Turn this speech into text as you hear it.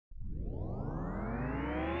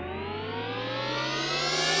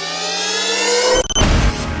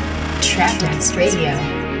Traktivist Radio,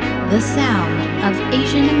 the sound of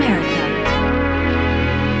Asian America.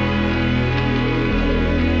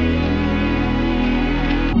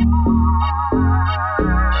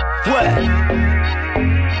 What?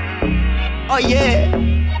 Oh yeah.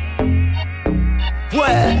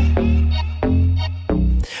 What?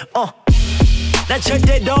 난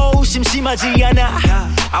절대로 심심하지 않아.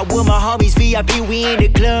 I with my homies VIP, we in the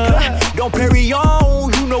club. Don't carry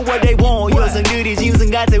on, you know what they want. 여성들이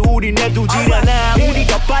짐승 같아, 우리 냅두질 않아.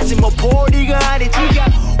 우리가 빠지면 포리가 아니지.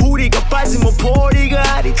 우리가 빠지면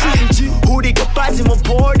포리가 아니지. 우리가 빠지면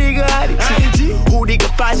포리가 아니지.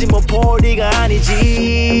 우리가 빠지면 포리가 아니지.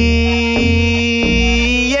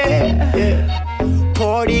 Yeah.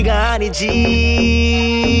 포리가 아니지.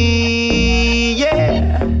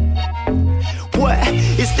 Yeah. What?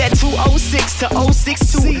 It's that 206 to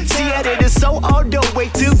 062. Seattle to Seoul all the way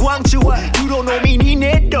to Gwangju. You don't know me,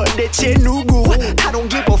 니네 너 대체 누구? I don't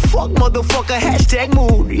give a fuck, motherfucker. Hashtag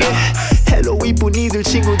mood. Yeah. Hello 이쁜 이들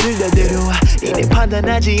친구들 다 데려와. 니네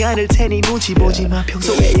판단하지 않을 테니 눈치 보지 마.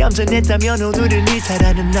 평소에 얌전했다면 오늘은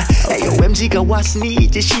일탈하는 날. Ayo MG가 왔으니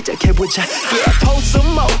이제 시작해보자. Yeah, post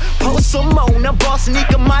some more. 난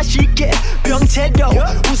boss니까 맛있게 병태도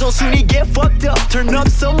우선순위 get fucked up. Turn up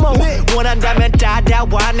some more. 원한다면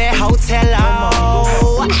따라와 내 호텔로.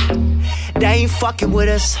 They ain't fucking with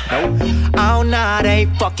us. Oh nah, they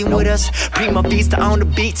ain't fucking with us. Prima Vista on the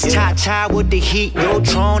beats, cha-cha with the heat. Yo,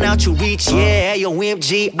 drawn out your reach, yeah, yo,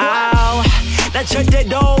 MG. Oh, 난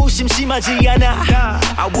절대로 심심하지 않아.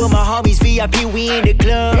 I with my homies VIP, we in the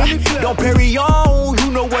club. Don't carry on, you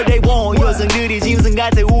know what they want. 여성들이 짐승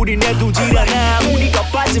같아, 우리 냅두질 않아. 우리가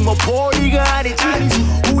빠지면 포리가 아니지.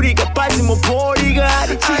 우리가 빠지면 포리가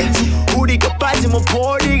아니지. 우리가 빠지면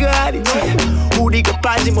포리가 아니지. 우리가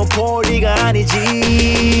빠지면 포리가 아니지.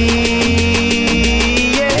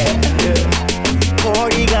 Yeah.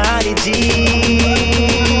 포리가 아니지.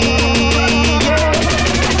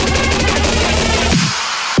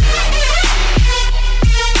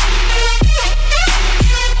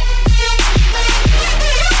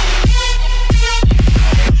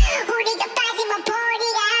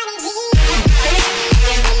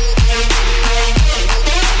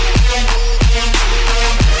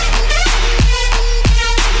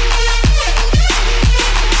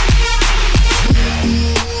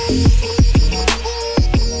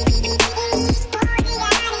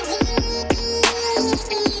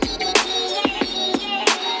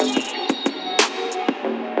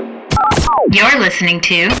 You're listening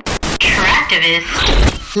to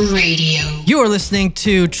Traktivist Radio. You are listening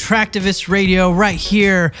to Traktivist Radio right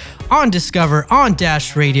here on Discover on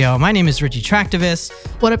Dash Radio. My name is Richie Traktivist.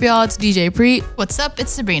 What up, y'all? It's DJ Preet. What's up?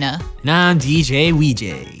 It's Sabrina. And I'm DJ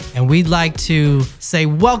Weejay. And we'd like to say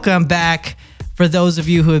welcome back for those of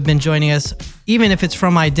you who have been joining us, even if it's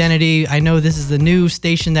from Identity. I know this is the new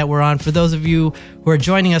station that we're on. For those of you who are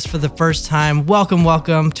joining us for the first time,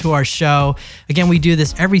 welcome to our show. Again, we do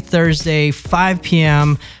this every Thursday, 5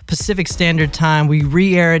 p.m. Pacific Standard Time. We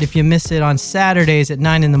re-air it if you miss it on Saturdays at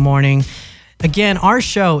 9 in the morning. Again, our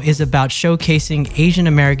show is about showcasing Asian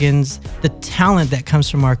Americans, the talent that comes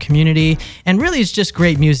from our community, and really it's just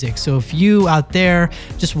great music. So if you out there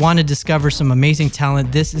just want to discover some amazing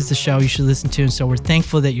talent, this is the show you should listen to. And so we're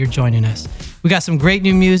thankful that you're joining us. We got some great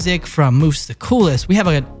new music from Moose the Coolest. We have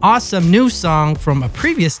an awesome new song from a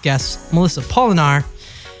previous guest, Melissa Polinar.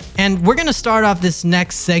 And we're going to start off this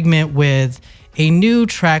next segment with a new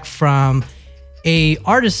track from a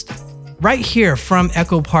artist right here from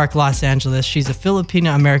Echo Park, Los Angeles. She's a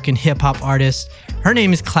Filipino-American hip-hop artist. Her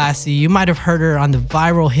name is Classy. You might have heard her on the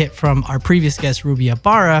viral hit from our previous guest, Ruby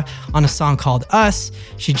Ibarra, on a song called Us.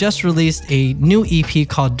 She just released a new EP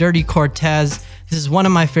called Dirty Cortez. This is one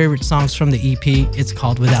of my favorite songs from the EP. It's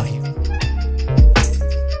called Without You.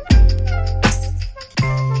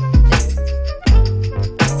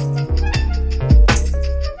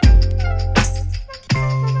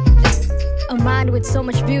 A mind with so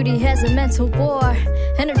much beauty has a mental war,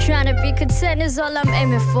 and I'm trying to be content is all I'm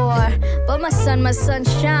aiming for. But my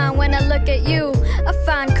sunshine, when I look at you, I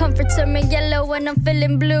find comfort turning yellow when I'm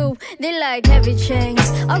feeling blue. They like heavy chains,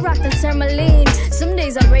 I rock the tourmaline. Some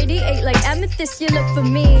days I radiate like amethyst, you look for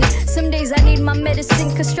me. Some days I need my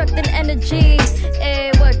medicine, constructing energy.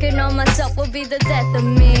 Hey, working on myself will be the death of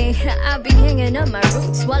me. I'll be hanging on my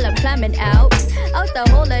roots while I'm climbing out the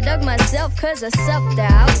hole I dug myself cause of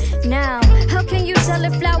self-doubt. Now, how can you tell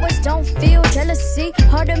if flowers don't feel jealousy?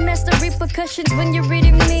 Hard to master repercussions when you're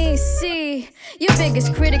reading me. See, your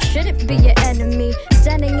biggest critic shouldn't be your enemy.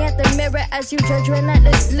 Standing at the mirror as you judge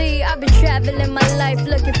relentlessly. I've been traveling my life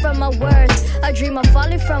looking for my worth. I dream of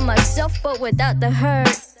falling from myself but without the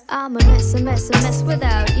hurt. I'm a mess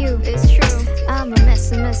without you. It's true. I'm a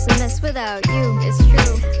mess without you. It's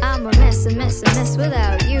true. I'm a mess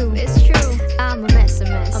without you. It's true. I'm a mess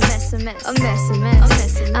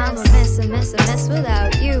I'm a mess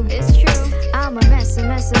without you. It's true. I'm a mess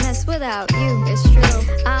without you. It's true.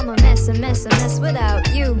 I'm a mess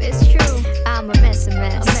without you. It's true. I'm a mess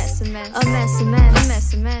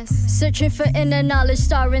Searching for inner knowledge,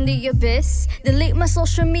 star in the abyss. Delete my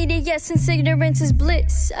social media since ignorance is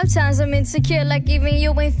bliss. Sometimes I'm insecure, like even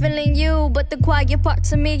you ain't feeling you. But the quiet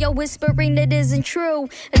parts of me are whispering that isn't true.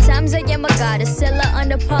 At times I am a goddess, still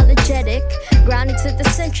unapologetic. Grounded to the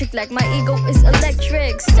centric, like my ego is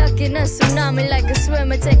electric. Stuck in a tsunami, like a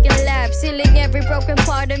swimmer taking laps. Healing every broken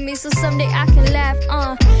part of me, so someday I can laugh.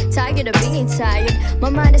 Tired of being tired. My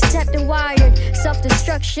mind is tapped and wired.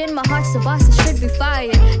 Self-destruction, my heart's the boss, I should be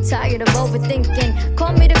fired. Tired of overthinking.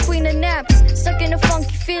 Call me the queen of naps. Stuck in a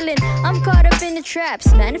funky feeling. I'm caught up in the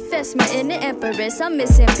traps. Manifest my inner empress. I'm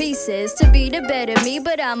missing pieces to be the better me,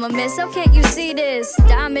 but I'm a mess. How can't you see this?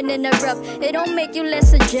 Diamond in the rough, it don't make you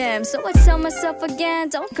less a gem. So I tell myself again,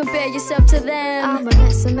 don't compare yourself to them. I'm a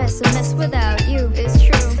mess without you. It's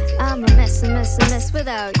true. I'm a mess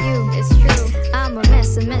without you. It's true. I'm a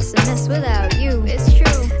mess without you. It's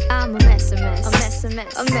true. I'm a mess I'm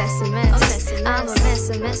a mess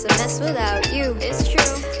without you. It's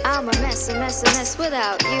true. I'm a mess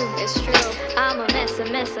without you. It's true. I'm a mess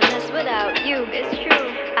without you. It's true.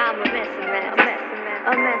 I'm a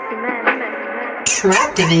mess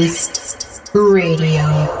Traktivist Radio.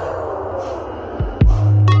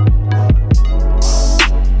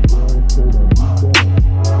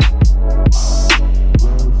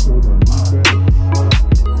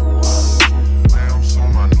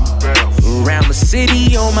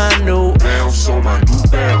 City on my new bounce, on my new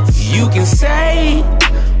bounce. You can say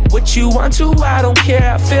what you want to, I don't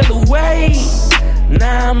care, I feel away.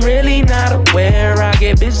 Nah, I'm really not aware. I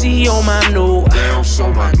get busy on my new bounce,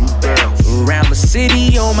 on my new bounce. Around the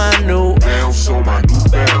city on my new bounce, on my new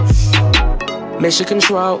bounce. Mission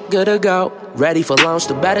control, good to go. Ready for launch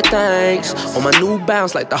to better things. On my new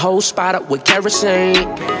bounce, like the whole spot up with kerosene.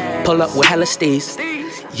 Pull up with hella steez.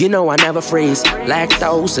 You know I never freeze.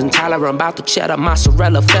 Lactose intolerant, about to cheddar,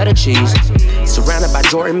 mozzarella, feta cheese. Surrounded by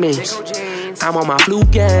Jordan memes. I'm on my flu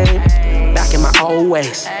game, back in my old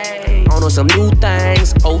ways. On some new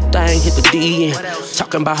things, old thing hit the DM.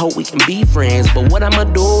 Talking about how we can be friends, but what I'ma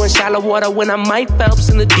do in shallow water when I Mike Phelps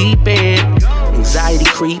in the deep end? Anxiety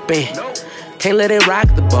creeping, can't let it rock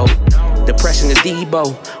the boat. Depression is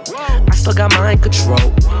Debo, I still got mind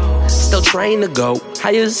control. Still trained to go,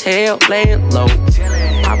 high as hell, laying low.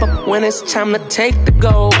 Pop up when it's time to take the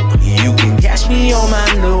goal. You can catch me on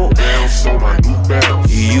my new bounce, on my new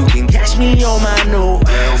bounce. You can catch me on my new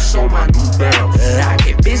bounce, on my new bounce. I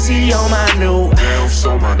get busy on my new bounce,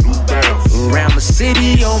 on my new bounce. Around the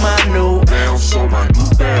city on my new bounce, on my new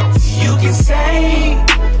bounce. You can say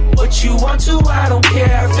what you want to, I don't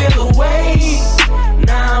care, I feel away.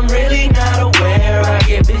 Nah, I'm really not aware. I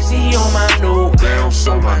get busy on my new bounce,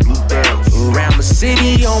 on my new bounce. Around the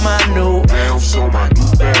city on my new bounce, on my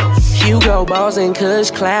new bounce. Hugo Balls and Kush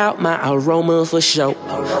Cloud, my aroma for show.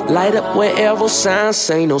 Light up wherever signs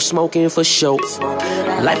say no smoking for show.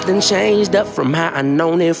 Life done changed up from how I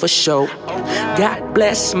known it for show. God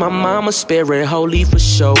bless my mama's spirit, holy for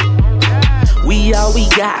show. We all we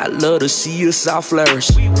got, love to see us all flourish.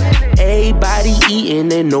 Everybody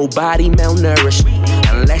eating and nobody malnourished.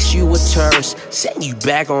 Unless you a tourist, send you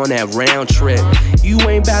back on that round trip. You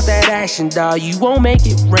ain't about that action, dawg, you won't make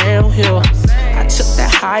it round here. I took the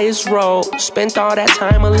highest road, spent all that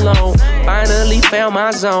time alone. Finally found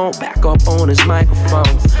my zone, back up on this microphone.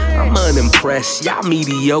 I'm unimpressed, y'all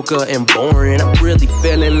mediocre and boring. I'm really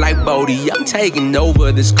feeling like Bodie, I'm taking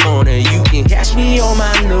over this corner. You can catch me on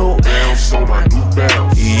my new bounce, on my new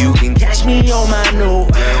bounce. You can catch me on my new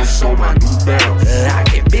bounce, on my new bounce. I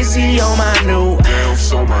get busy on my new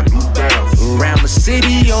bounce, on my new bounce. Around the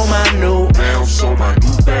city on my new bounce, on my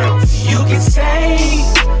new bounce. You can say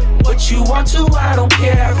what you want to, I don't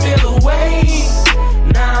care, I feel away.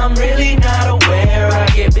 Nah, I'm really not aware. I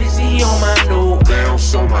get busy on my new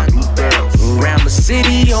bounce, on my new bounce. Around the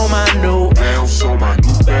city on my new bounce, on my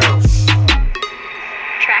new bounce.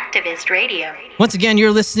 Traktivist Radio. Once again,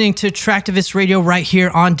 you're listening to Traktivist Radio right here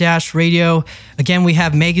on Dash Radio. Again, we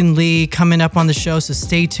have Megan Lee coming up on the show, so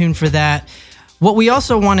stay tuned for that. What we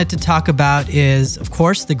also wanted to talk about is, of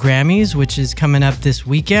course, the Grammys, which is coming up this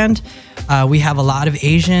weekend. We have a lot of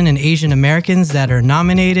Asian and Asian Americans that are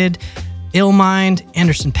nominated. Illmind,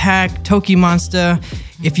 Anderson .Paak, Toki Monster.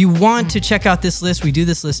 If you want to check out this list, we do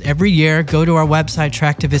this list every year. Go to our website,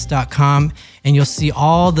 TRAKTIVIST.com, and you'll see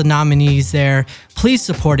all the nominees there. Please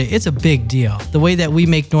support it. It's a big deal. The way that we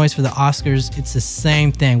make noise for the Oscars, it's the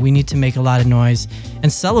same thing. We need to make a lot of noise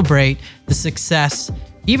and celebrate the success,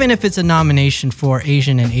 even if it's a nomination for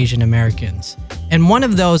Asian and Asian Americans. And one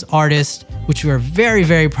of those artists, which we're very,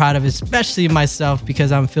 very proud of, especially myself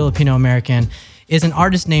because I'm Filipino American, is an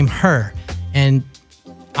artist named Her. And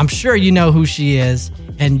I'm sure you know who she is,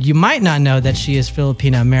 and you might not know that she is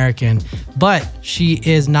Filipino American, but she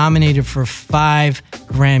is nominated for 5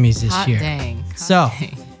 Grammys this year. So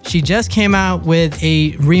she just came out with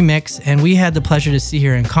a remix, and we had the pleasure to see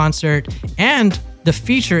her in concert. And the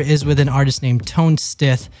feature is with an artist named Tone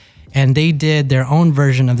Stith, and they did their own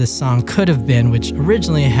version of this song, Could Have Been, which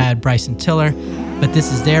originally had Bryson Tiller, but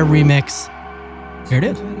this is their remix. Here it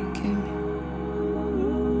is.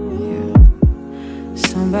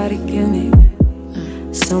 Somebody give me,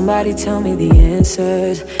 somebody tell me the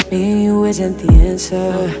answers. Me and you isn't the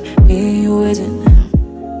answer. Me and you isn't.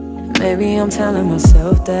 Maybe I'm telling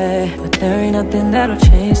myself that, but there ain't nothing that'll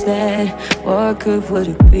change that. What good would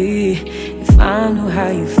it be if I knew how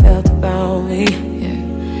you felt about me?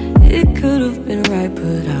 It could have been right,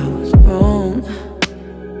 but I was wrong.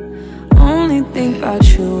 Only think about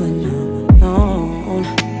you and I'm alone.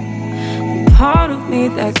 Part of me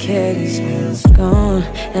that cared is almost gone,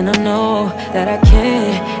 and I know that I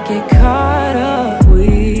can't get caught up.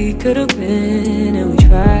 We could have been, and we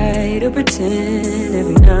try to pretend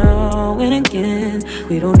every now and again.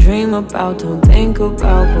 We don't dream about, don't think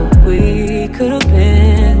about what we could have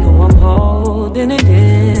been. No, I'm holding it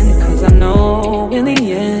in, cause I know in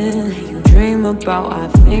the end you dream about, I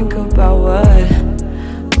think about what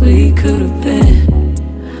we could have been.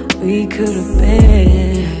 We could have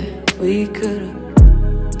been. We could've,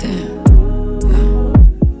 damn,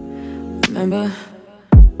 yeah.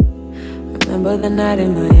 Remember the night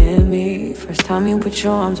in Miami. First time you put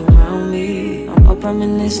your arms around me. I'm up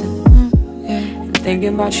reminiscing, and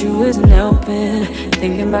thinking about you isn't helping.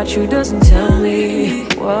 Thinking about you doesn't tell me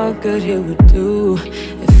what good it would do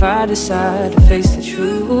if I decide to face the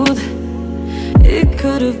truth. It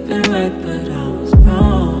could've been right, but I was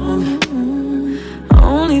wrong. I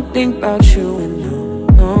only think about you and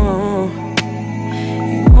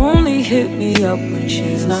only hit me up when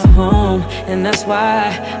she's not home, and that's why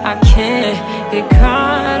I can't get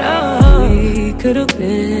caught up. We could have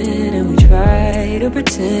been, and we try to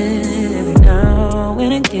pretend every now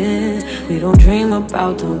and again. We don't dream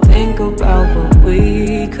about, don't think about what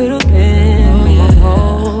we could have been. I'm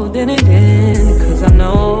holding it in, cause I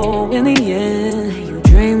know in the end you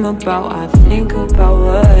dream about, I think about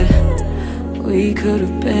what we could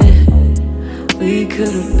have been. We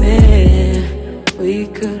could have been. We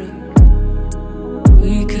could have been.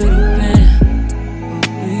 We could have been.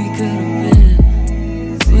 We could have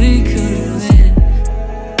been.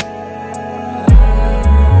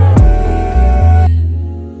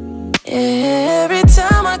 Every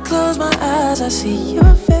time I close my eyes, I see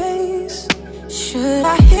your face. Should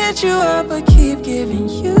I hit you up or keep giving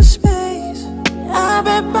you space? I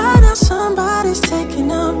bet by now somebody's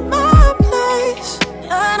taking up my place.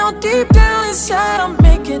 I know deep down inside I'm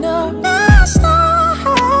making up my story.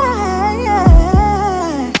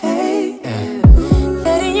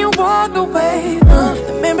 Letting you walk away, the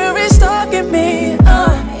memory's stuck in me.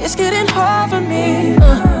 It's getting hard for me,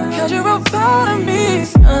 cause you're a part of me.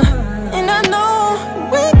 And I know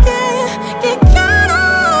we can get caught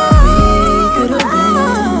up. We could have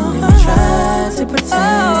been, we tried to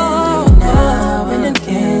pretend every now and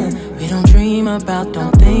again. We don't dream about,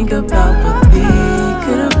 don't think about what we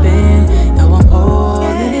could have been. Now I'm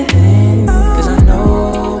holding it in, cause I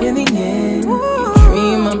know in the end you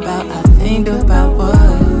dream about, I think about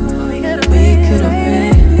what we could have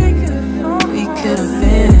been. We could have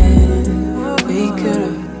been. We could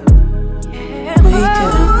have. We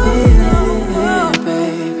could have been,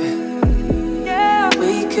 baby.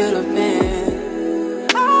 We could have been.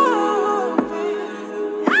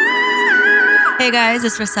 Hey guys,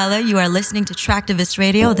 it's Rosella. You are listening to Traktivist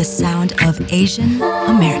Radio, the sound of Asian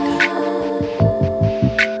America.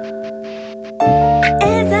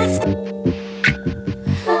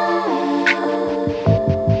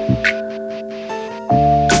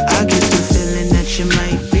 I get the feeling that you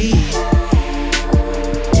might be.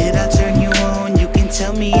 Did I turn you on? You can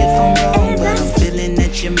tell me if I'm wrong, but I'm feeling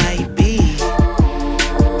that you might be.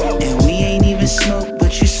 And we ain't even smoked,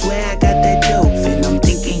 but you swear I got that dope, and I'm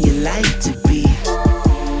thinking you like to be.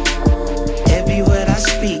 Every word I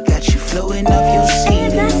speak got you flowing off your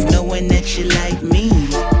seat, and I'm knowing that you like me.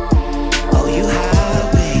 Oh, you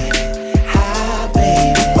high, baby, high,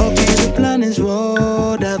 baby. Okay, the blunt is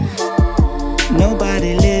rolled.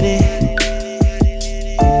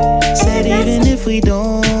 if we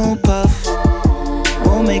don't puff,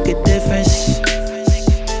 won't make a difference.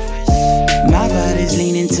 My body's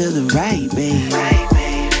leaning to the right, babe.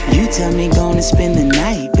 You tell me gonna spend the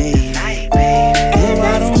night, babe. If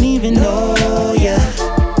I don't even know ya,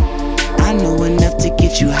 I know enough to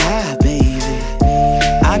get you high, baby.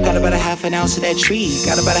 I got about a half an ounce of that tree,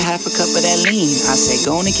 got about a half a cup of that lean. I said,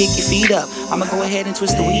 go on and kick your feet up, I'ma go ahead and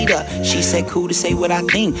twist the weed up. She said, cool to say what I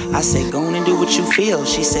think. I said, go on and do what you feel.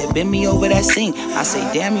 She said, bend me over that sink. I say,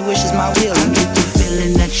 damn, you wish is my will. I get the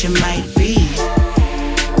feeling that you might be.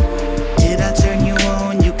 Did I turn you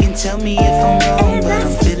on? You can tell me if I'm wrong, but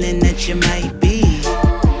I'm feeling that you might be.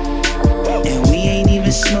 And we ain't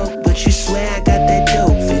even smoke, but you swear I got that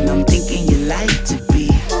dope, and I'm thinking you like to be.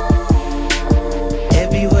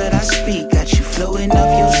 Every word I speak got you flowing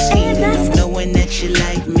off your seat, and I'm knowing that you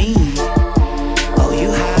like me. Oh,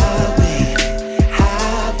 you high, baby.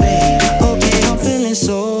 Okay, I'm feeling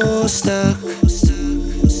so stuck,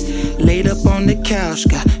 laid up on the couch,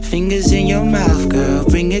 got fingers in your mouth, girl,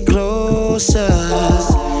 bring it closer.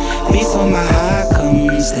 Before my heart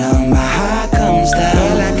comes down, my heart comes down.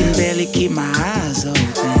 Girl, I can barely keep my eyes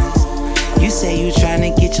open. You say you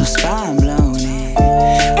tryna get your spine blown in.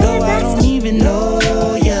 Though I don't even know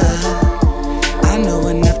ya, I know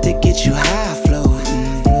enough to get you high floating.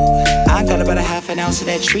 I got about a half an ounce of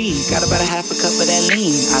that tree, got about a half a cup of that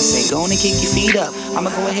lean. I say, go on and kick your feet up, I'ma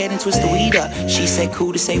go ahead and twist the weed up. She said,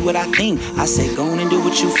 cool to say what I think. I said, go on and do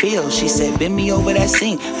what you feel. She said, bend me over that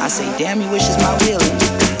sink. I say, damn, you wish is my will. And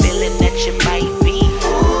get the feeling that you might be.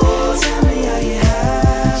 Ooh, tell me how you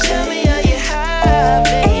high. Tell me how you high,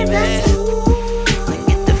 baby. And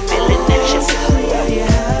get the feeling that you tell me how you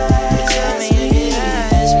high. Tell me how you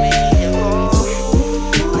high as me.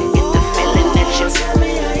 And get the feeling that you tell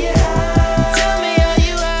me how you high. Tell me how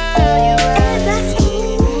you high.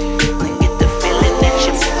 And get the feeling that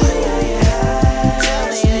you tell me how you high.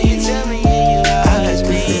 Tell me how you high. I like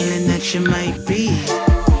the feeling that you might be.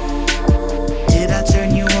 Did I turn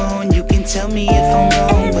you on? You can tell me if I'm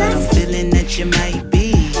wrong, but I'm feeling that you might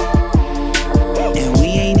be. And we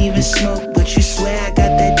ain't even smoke, but you swear I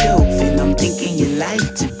got that dope, and I'm thinking you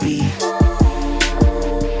like to be.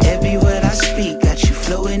 Every word I speak got you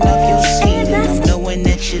flowing off your seat, and I'm knowing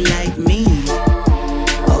that you like me.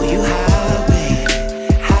 Oh, you high, baby,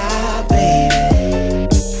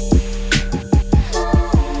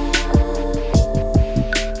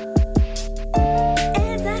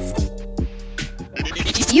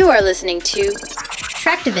 You are listening to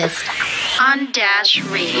Traktivist on Dash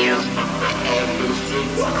Radio.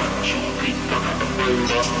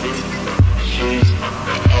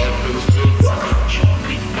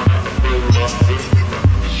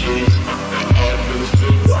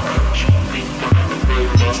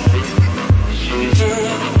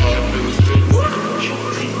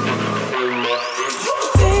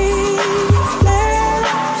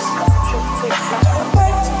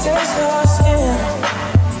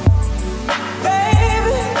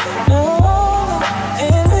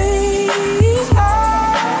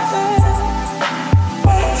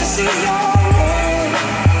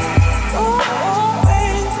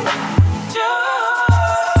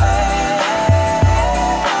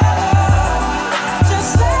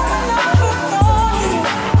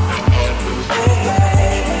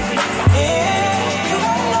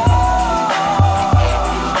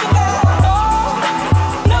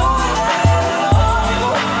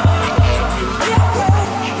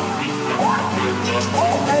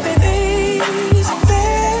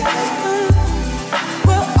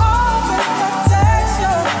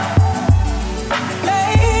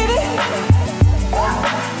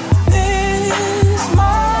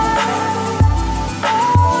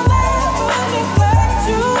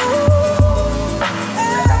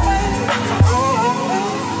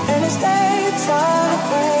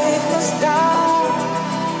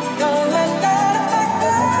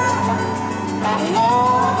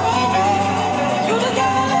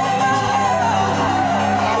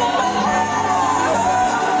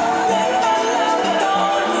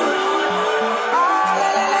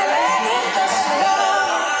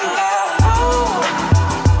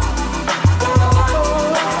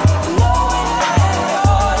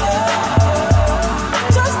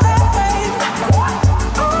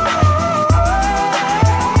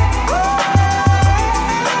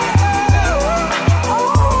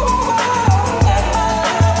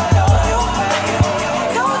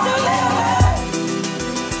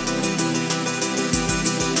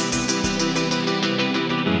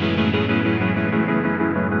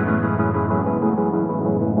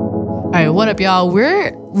 What up, y'all?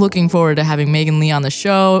 We're looking forward to having Megan Lee on the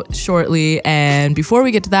show shortly. And before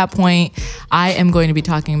we get to that point, I am going to be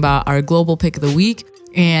talking about our global pick of the week.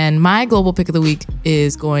 And my global pick of the week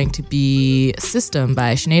is going to be System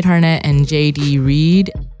by Sinead Harnett and J.D.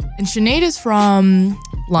 Reed. And Sinead is from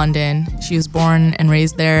London. She was born and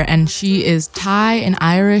raised there, and she is Thai and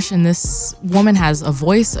Irish, and this woman has a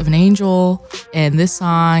voice of an angel, and this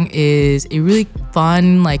song is a really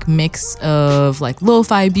fun like mix of like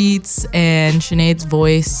lo-fi beats and Sinead's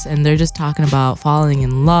voice, and they're just talking about falling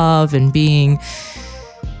in love and being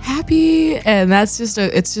happy, and it's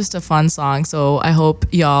just a fun song. So I hope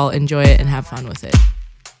y'all enjoy it and have fun with it.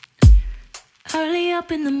 Early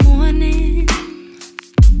up in the morning,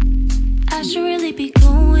 I should really be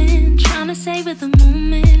going, trying to savor the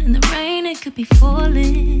moment. In the rain, it could be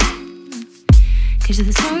falling. Cause you're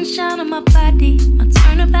the sunshine on my body, my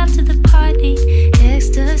turn up after the party.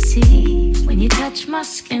 Ecstasy, when you touch my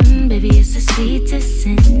skin, baby, it's the sweetest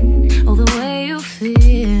sin. Oh, the way you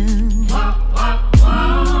feel.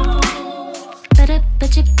 Better,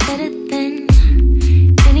 but you're better than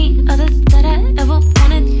any other that I ever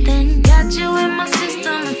wanted then. Got you in my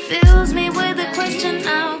system, it fills me with a question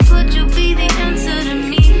now. Could you be the answer to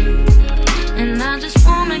me? And I just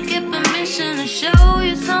wanna get permission to show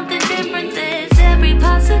you something different. There's every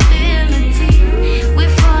possibility. We're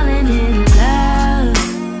falling in love.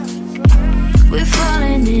 We're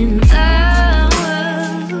falling in love.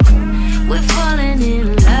 We're falling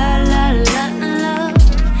in love, love, love, love.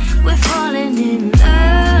 We're falling in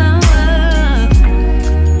love.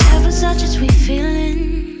 Ever such a sweet feeling.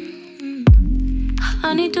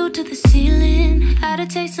 Honeydew to the ceiling. Had a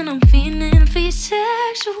taste and I'm feeling for your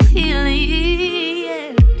sexual healing,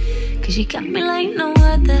 yeah. Cause you got me like no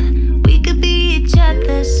other. We could be each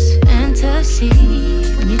other's fantasy.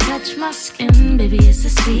 When you touch my skin, baby, it's the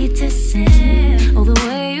sweetest sin. Oh, the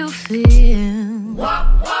way you feel.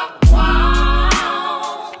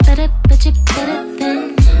 Better, but you're better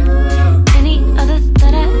than any other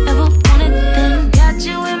that I ever wanted then. Got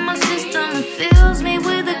you in my system, it fills me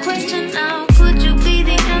with a question now. Could you be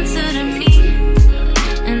the answer to me?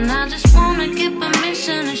 And I just wanna give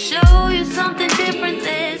permission to show you something different.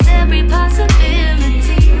 There's every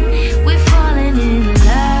possibility. We're falling in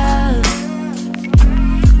love.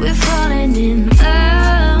 We're falling in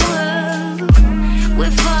love.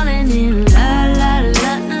 We're falling in love, love,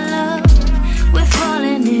 love, love. We're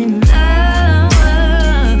falling in love.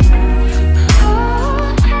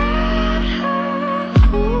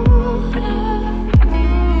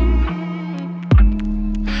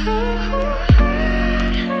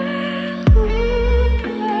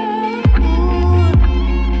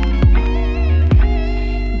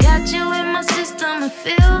 Got you in my system, it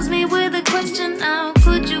fills me with a question now.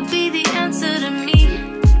 Could you be the answer to me?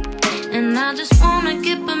 And I just wanna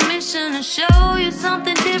give permission to show you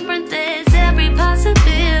something different. There's every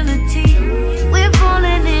possibility. We're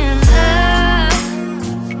falling in love.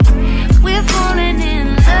 We're falling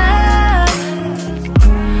in love.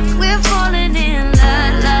 We're falling in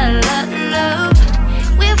love, love, love, love.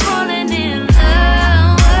 We're falling in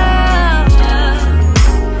love.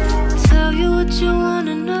 Tell you what you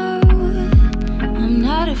wanna know. I'm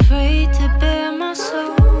not afraid to bare my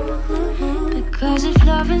soul. Because if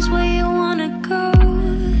loving's where you wanna go,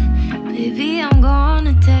 baby, I'm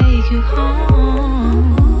gonna take you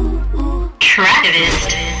home.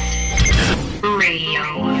 Traktivist Radio.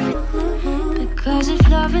 Because if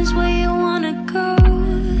loving's where you wanna go,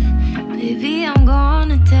 baby, I'm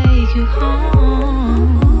gonna take you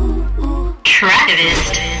home.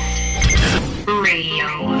 Traktivist Radio.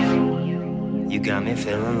 You got me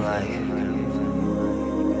feeling like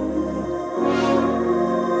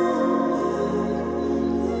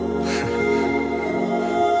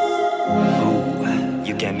ooh,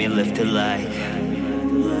 you got me lifted like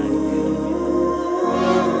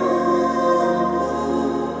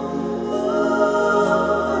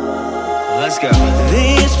let's go.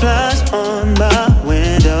 These flies on my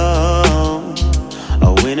window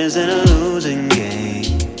are winners in a losing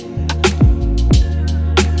game.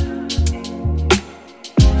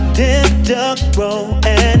 Dip, duck, roll,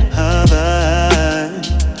 and hover.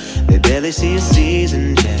 They barely see a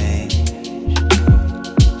season change.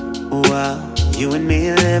 Wow, you and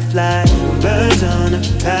me live like birds on a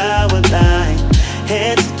power line.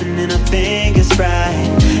 Heads spinning, our fingers fried.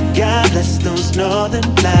 God bless those northern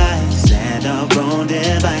lights and our own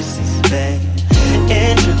devices, babe.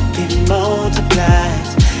 Entropy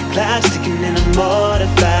multiplies. Clock's ticking and I'm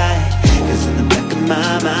mortified. Cause in the back of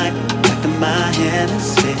my mind, back of my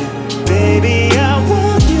hemisphere, baby, I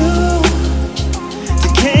want you to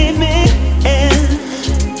cave me in.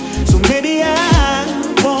 So maybe I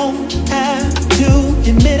won't have to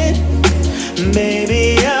admit it. Baby,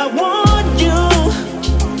 I want you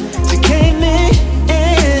to cave me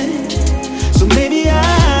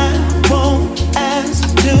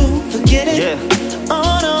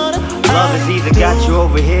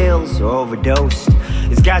pills or overdosed.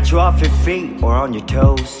 It's got you off your feet or on your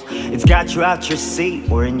toes. It's got you out your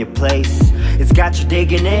seat or in your place. It's got you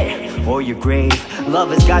digging it or your grave. Love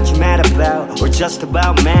has got you mad about or just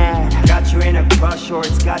about mad. Got you in a crush or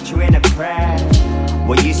it's got you in a crash.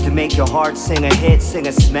 What used to make your heart sing a hit, sing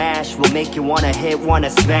a smash, will make you wanna hit, wanna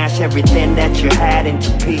smash everything that you had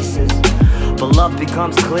into pieces. But love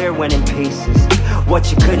becomes clear when in pieces.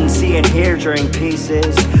 What you couldn't see and hear during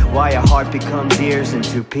pieces. Why your heart becomes ears in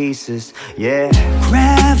two pieces. Yeah.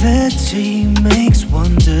 Gravity makes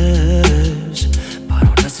wonders, but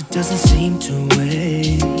on us it doesn't seem to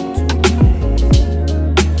wait.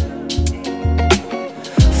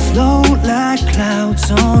 Float like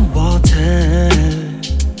clouds on water,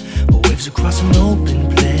 or waves across an open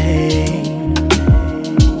plain.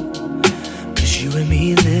 'Cause you and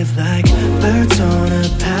me live like birds on a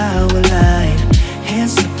power line,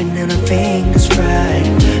 hands slipping and our fingers fried.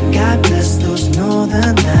 God bless those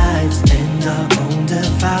northern lights and our own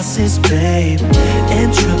devices, babe.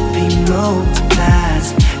 Entropy multiplies,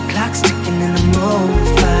 clock's ticking and I'm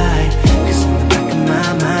mortified. 'Cause in the back of my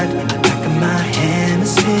mind, in the back of my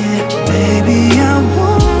hemisphere, baby, I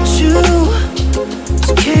want you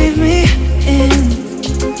to cave me in.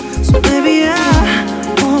 So baby, I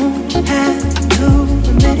won't have to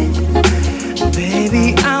admit it. Baby,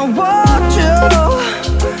 I want you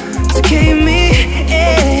to cave me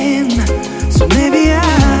in. So maybe I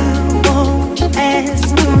won't ask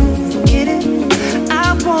to forget it. I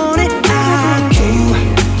want it, I do.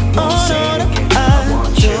 Oh, no, I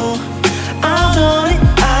do. I want it,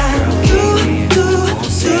 I do.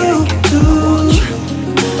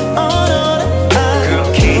 Oh, no, Girl,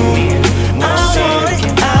 keep me in. I want it,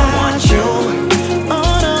 I do.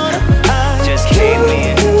 Oh, no, Just keep me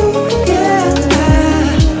in. yeah.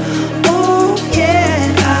 Oh,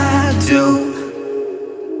 yeah, I do.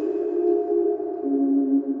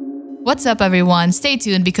 What's up, everyone? Stay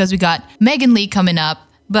tuned because we got Megan Lee coming up.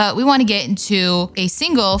 But we want to get into a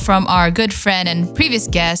single from our good friend and previous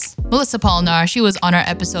guest, Melissa Polinar. She was on our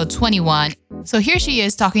episode 21. So here she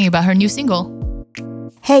is talking about her new single.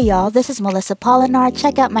 Hey y'all, this is Melissa Polinar.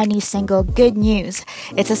 Check out my new single, Good News.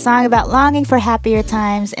 It's a song about longing for happier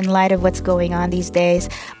times in light of what's going on these days,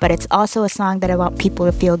 but it's also a song that I want people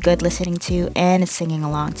to feel good listening to and singing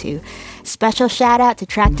along to. Special shout out to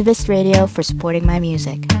Traktivist Radio for supporting my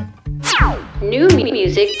music. New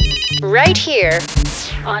music right here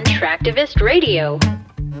on Traktivist Radio.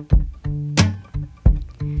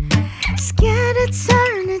 Scared to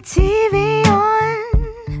turn the TV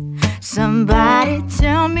on. Somebody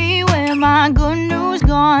tell me where my good news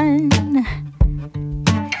gone.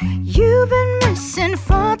 You've been missing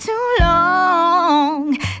for too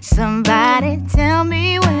long. Somebody tell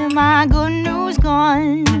me where my good news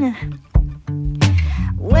gone.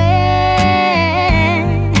 Where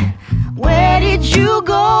did you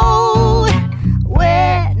go?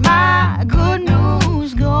 Where'd my good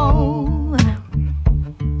news go?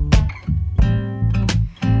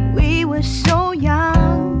 We were so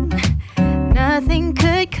young, nothing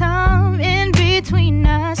could come in between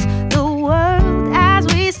us. The world as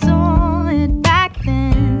we saw it back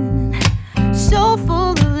then, so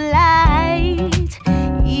full of light,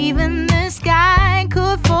 even the sky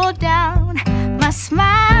could fall down. My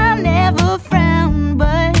smile never frowned,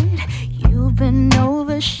 but you've been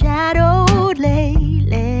overshadowed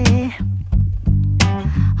lately.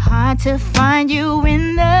 Hard to find you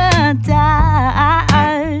in the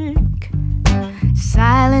dark,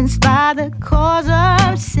 silenced by the cause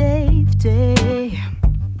of safety.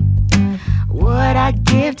 What I'd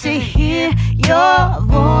give to hear your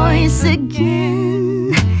voice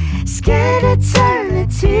again. Scared to turn the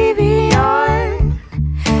TV on.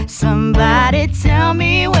 Somebody tell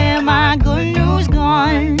me where my good news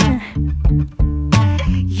gone.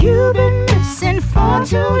 You've been missing for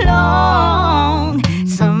too long.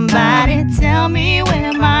 Somebody tell me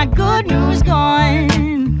where my good news gone.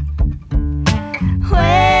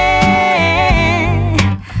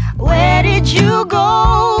 Where did you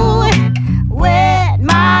go? Where'd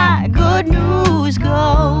my good news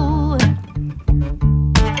go?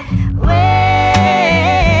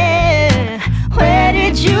 Where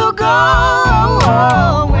did you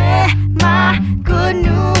go? Where'd my good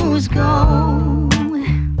news go?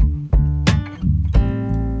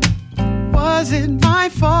 Was it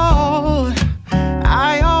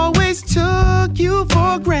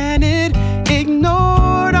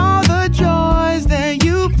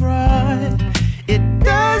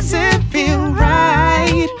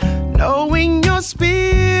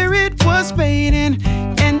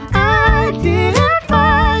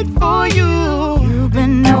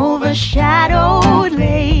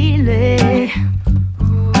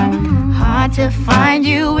find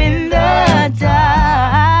you in the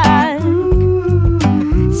dark,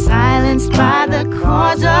 silenced by the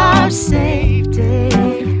cause of safety.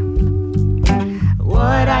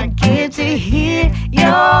 What I'd give to hear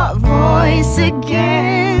your voice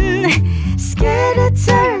again. Scared to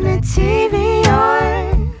turn the TV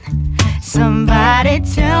on. Somebody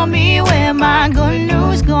tell me where my good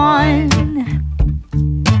news gone.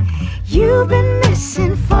 You've been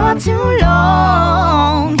missing for too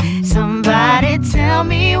long. Somebody tell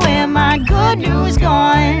me where my good news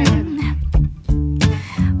gone.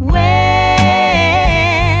 Where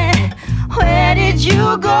did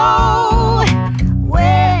you go?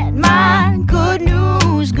 Where'd my good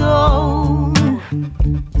news go?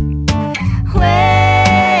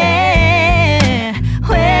 Where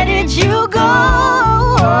did you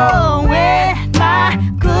go? Where'd my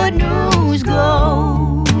good news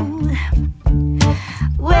go?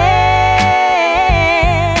 Where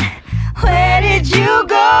did you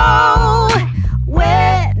go?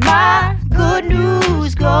 Where'd my good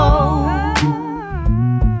news go?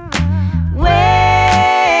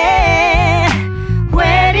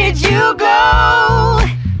 Where did you go?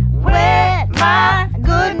 Where'd my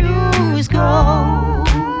good news go?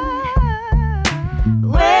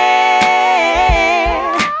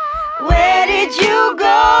 Where did you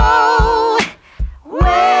go?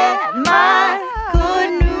 Where'd my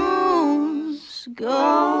good news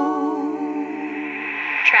go?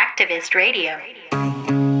 Traktivist Radio.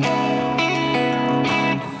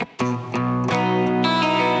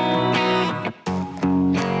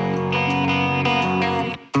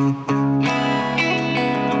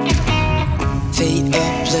 Feet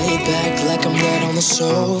up, laid back like I'm dead on the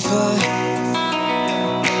sofa.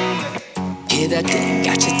 Hear that thing,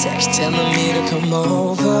 got your text telling me to come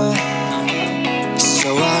over.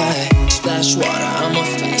 So I splash water on my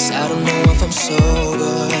face, I don't know if I'm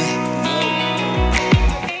sober.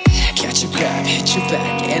 Catch a grab, hit you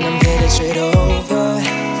back, and I'm headed straight over.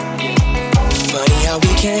 Funny how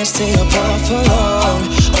we can't stay apart for long.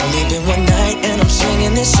 Only been one night and I'm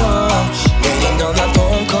singing this song. Waiting on that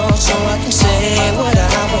phone call so I can say what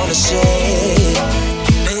I wanna say.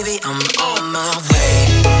 Baby, I'm on my way.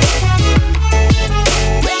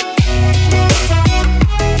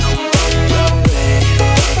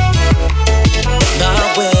 My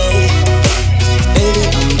way. Baby,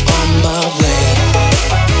 I'm on my way.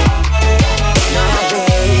 My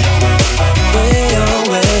way. Way, oh,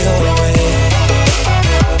 way, oh, way.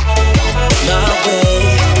 My way.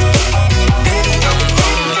 Baby, I'm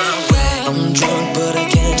on my way. I'm drunk, but I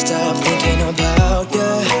can't stop thinking about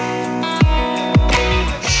you.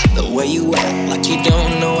 The way you act like you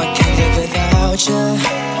don't know I can't live without you.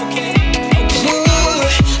 Ooh,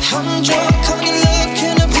 I'm drunk on your love,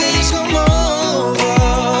 can I please come over?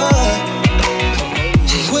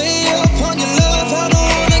 Way up on your love, I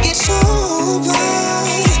don't wanna get sober.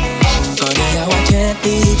 Funny how I can't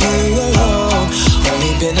leave you alone.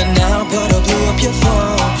 Only been an hour, but I blew up your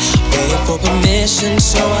phone. Waiting for permission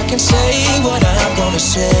so I can say what I'm gonna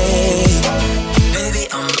say. Baby,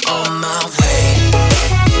 I'm on my way.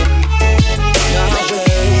 My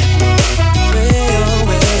way. Way, oh,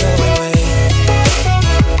 way, oh, way.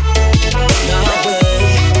 My way.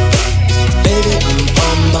 Baby, I'm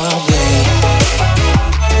on my way.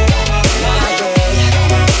 My way.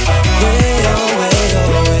 Way, oh, way, oh,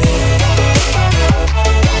 way.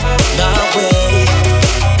 My way.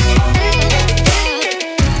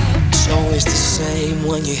 It's always the same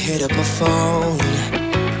when you hit up my phone.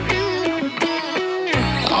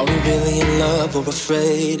 Are we really in love or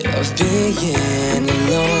afraid of being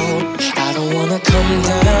alone? I don't wanna come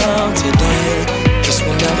down today, 'cause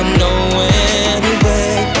we'll never know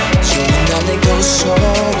anyway. You and I, they go so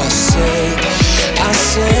I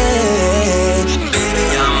say, baby,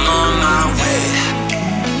 I'm on my way.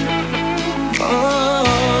 Oh,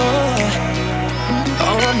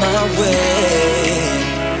 on my way.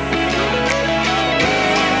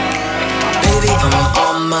 Baby, I'm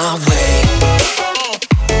on my way.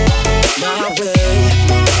 My way.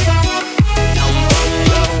 I'm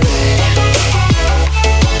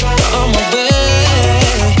on my way.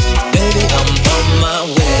 Baby, I'm on my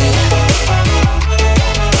way.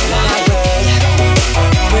 My way.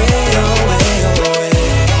 Way, oh, way, oh, way.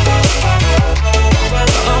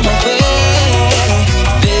 On my way.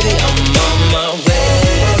 Baby, I'm on my way.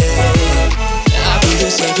 I do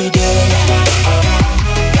this every day.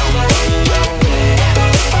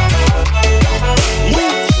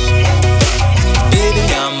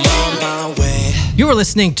 You are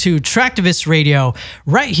listening to Traktivist Radio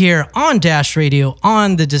right here on Dash Radio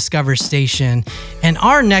on the Discover station. And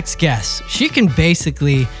our next guest, she can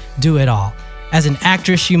basically do it all. As an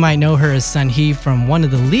actress, you might know her as Sun Hee from one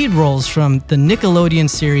of the lead roles from the Nickelodeon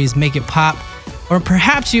series Make It Pop, or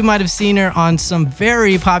perhaps you might have seen her on some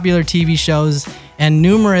very popular TV shows and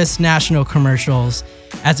numerous national commercials.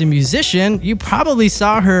 As a musician, you probably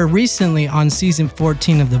saw her recently on season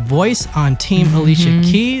 14 of The Voice on Team Alicia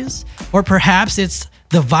Keys, or perhaps it's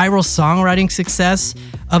the viral songwriting success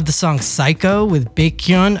of the song Psycho with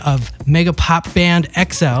Baekhyun of mega pop band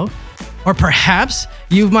EXO. Or perhaps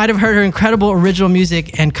you might have heard her incredible original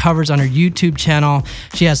music and covers on her YouTube channel.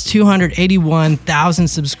 She has 281,000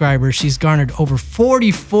 subscribers. She's garnered over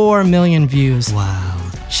 44 million views.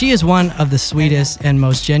 Wow. She is one of the sweetest and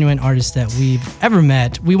most genuine artists that we've ever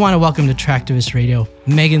met. We want to welcome to Traktivist Radio,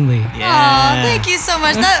 Megan Lee. Yeah. Oh, thank you so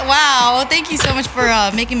much. Wow. Thank you so much for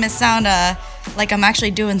making me sound like I'm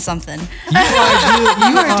actually doing something. You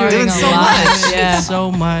are doing so much. Yeah.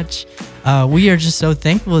 So much. We are just so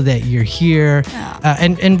thankful that you're here.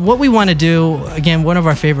 And what we want to do, again, one of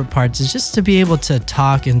our favorite parts is just to be able to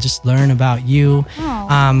talk and just learn about you.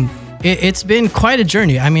 It's been quite a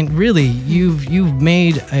journey. I mean, really, you've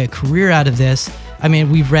made a career out of this. I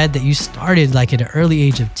mean, we've read that you started like at an early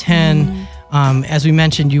age of 10. As we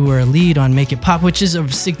mentioned, you were a lead on Make It Pop, which is a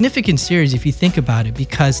significant series if you think about it,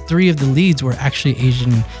 because 3 of the leads were actually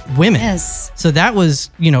Asian women. Yes. So that was,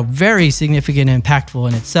 very significant and impactful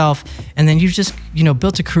in itself. And then you've just,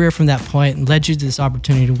 built a career from that point and led you to this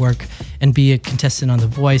opportunity to work and be a contestant on The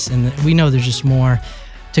Voice. And we know there's just more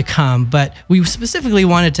to come, but we specifically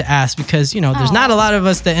wanted to ask because, there's not a lot of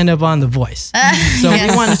us that end up on The Voice. So we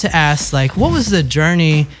wanted to ask, what was the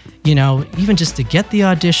journey, even just to get the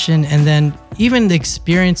audition and then even the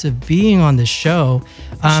experience of being on the show,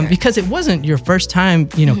 because it wasn't your first time,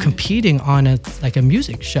 competing on a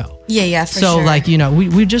music show. Yeah, for sure. So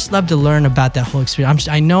we just love to learn about that whole experience.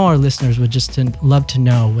 I know our listeners would just love to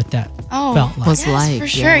know what that felt like. Was like. For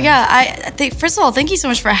sure, yeah. First of all, thank you so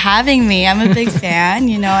much for having me. I'm a big fan,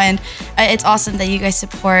 and it's awesome that you guys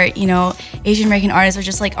support, Asian American artists or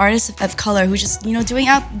just like artists of color who just, doing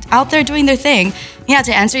out there doing their thing. Yeah,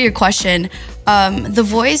 to answer your question, The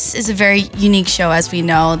Voice is a very unique show, as we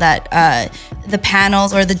know, that the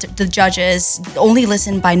panels or the judges only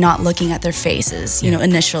listen by not looking at their faces,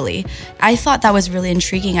 initially. I thought that was really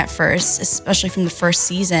intriguing at first, especially from the first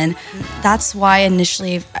season. That's why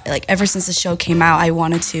initially, ever since the show came out, I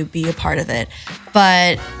wanted to be a part of it.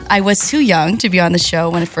 But I was too young to be on the show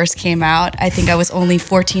when it first came out. I think I was only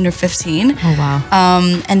 14 or 15. Oh,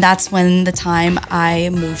 wow. And that's when the time I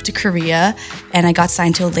moved to Korea and I got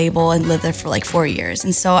signed to a label and lived there for 4 years.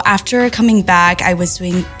 And so after coming back, I was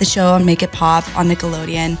doing the show on Make It Pop on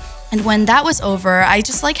Nickelodeon. And when that was over, I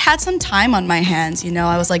just had some time on my hands,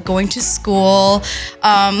 I was going to school,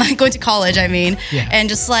 going to college, and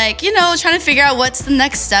just trying to figure out what's the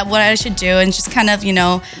next step, what I should do, and just kind of,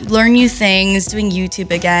 learn new things, doing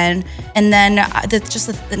YouTube again. And then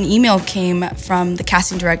an email came from the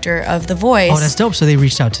casting director of The Voice. Oh, that's dope. So they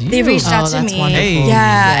reached out to you. They reached out to me. Wonderful.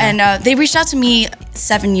 Yeah, and they reached out to me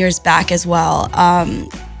 7 years back as well.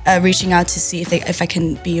 Reaching out to see if I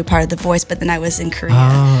can be a part of The Voice, but then I was in Korea.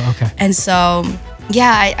 Oh, okay. And so,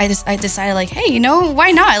 yeah, I decided hey,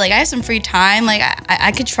 why not? I have some free time.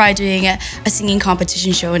 I could try doing a singing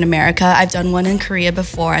competition show in America. I've done one in Korea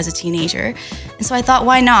before as a teenager. And so I thought,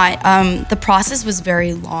 why not? The process was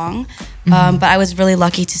very long. But I was really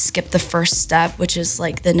lucky to skip the first step, which is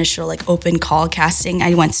the initial open call casting.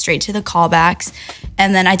 I went straight to the callbacks,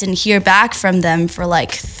 and then I didn't hear back from them for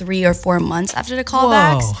 3 or 4 months after the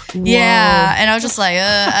callbacks. Whoa. Yeah, and I was just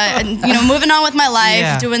moving on with my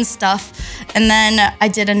life, doing stuff. And then I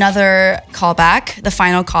did another callback, the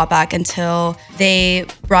final callback, until they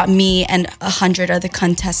brought me and 100 other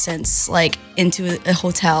contestants into a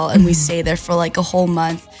hotel, and we stayed there for a whole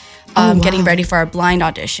month. Getting ready for our blind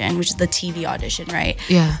audition, which is the TV audition, right?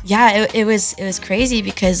 Yeah. It was crazy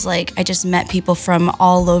because I just met people from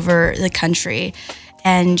all over the country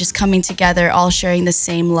and just coming together, all sharing the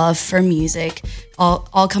same love for music,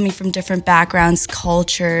 all coming from different backgrounds,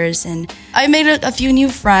 cultures, and I made a few new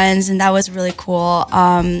friends, and that was really cool.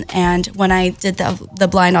 And when I did the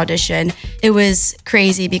blind audition, it was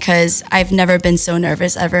crazy because I've never been so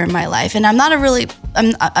nervous ever in my life, and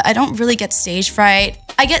I don't really get stage fright.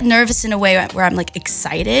 I get nervous in a way where I'm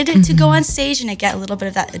excited to go on stage, and I get a little bit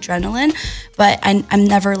of that adrenaline, but I'm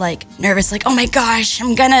never nervous, oh my gosh,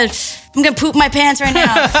 I'm gonna poop my pants right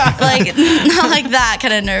now, not like that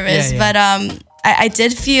kind of nervous. Yeah. But I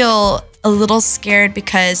did feel a little scared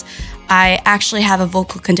because I actually have a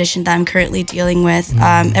vocal condition that I'm currently dealing with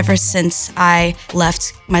ever since I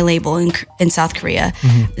left my label in South Korea.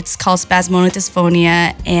 It's called spasmodic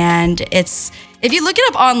dysphonia, and if you look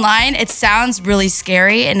it up online, it sounds really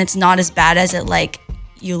scary, and it's not as bad as it like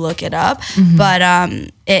you look it up. But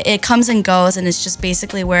it comes and goes, and it's just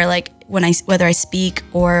basically where like whether I speak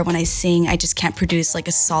or when I sing, I just can't produce like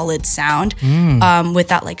a solid sound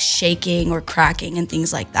without like shaking or cracking and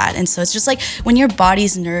things like that. And so it's just like when your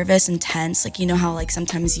body's nervous and tense, like you know how like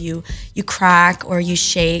sometimes you crack or you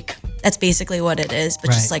shake. That's basically what it is, but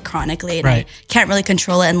just like chronically, and I can't really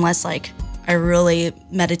control it unless like I really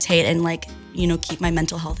meditate and like keep my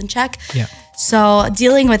mental health in check. Yeah. So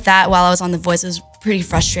dealing with that while I was on The Voice was pretty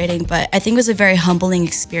frustrating, but I think it was a very humbling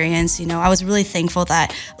experience. I was really thankful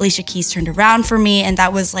that Alicia Keys turned around for me, and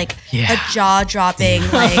that was like a jaw-dropping,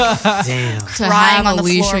 like crying on the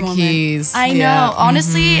Alicia floor moment. Keys. I know.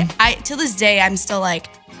 Honestly, to this day, I'm still like,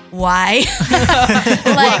 why?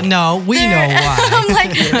 Well, no, we know why. I'm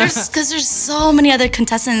like, because there's so many other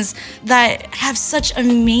contestants that have such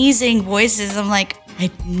amazing voices. I'm like,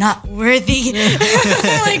 I'm not worthy.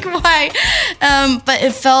 Like, why? But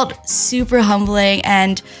it felt super humbling,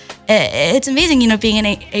 and it's amazing, being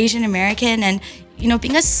an Asian American and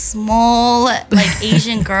being a small like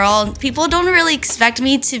Asian girl. People don't really expect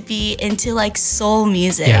me to be into like soul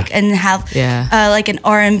music and have like an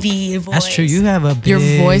R&B voice. That's true. You have a big Your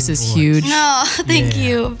voice is huge. No, thank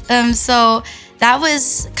you. So that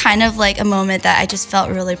was kind of like a moment that I just felt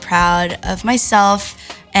really proud of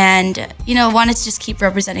myself. And, wanted to just keep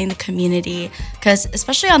representing the community, because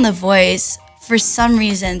especially on The Voice, for some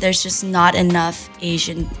reason, there's just not enough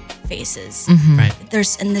Asian faces. Right.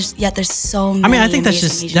 There's so many. I mean, I think that's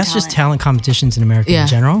just talent competitions in America in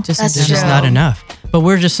general. That's There's just true. not enough. But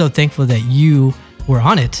we're just so thankful that you were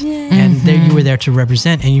on it, and there you were there to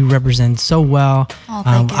represent, and you represent so well. Oh,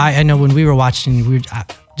 thank you. I know when we were watching, I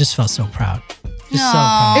just felt so proud. Just so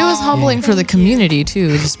proud. It was humbling for the community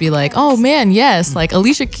too. Just be like, oh man, yes, like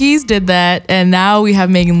Alicia Keys did that, and now we have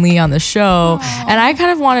Megan Lee on the show. And I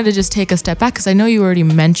kind of wanted to just take a step back because I know you already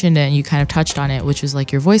mentioned it and you kind of touched on it, which was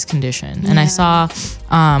like your voice condition. And I saw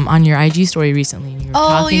on your IG story recently, and you were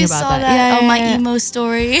talking about saw that. on my emo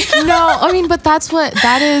story. No, I mean, but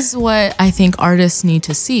that is what I think artists need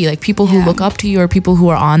to see. Like people who look up to you, or people who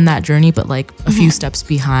are on that journey, but like a few steps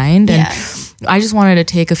behind. And I just wanted to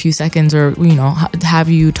take a few seconds, or have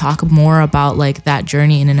you talk more about like that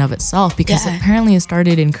journey in and of itself, because apparently it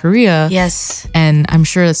started in Korea. Yes. And I'm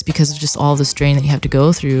sure that's because of just all the strain that you have to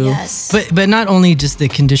go through. Yes. But not only just the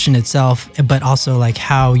condition itself, but also like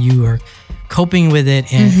how you are coping with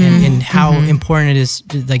it, and how important it is.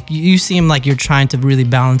 Like you seem like you're trying to really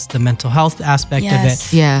balance the mental health aspect of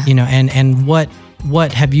it. Yeah. And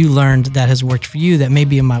what have you learned that has worked for you that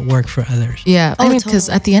maybe it might work for others? Yeah, I mean, because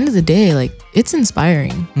at the end of the day, like it's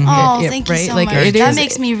inspiring. Oh, thank you so much. That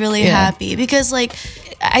makes me really happy, because like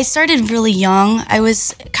I started really young. I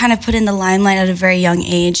was kind of put in the limelight at a very young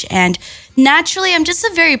age, and naturally I'm just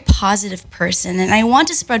a very positive person, and I want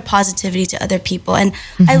to spread positivity to other people, and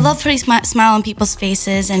I love putting smile on people's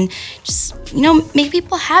faces and just make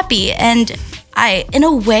people happy. And in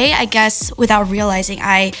a way, I guess, without realizing,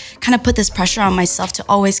 I kind of put this pressure on myself to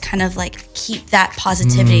always kind of like keep that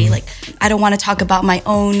positivity. Like I don't want to talk about my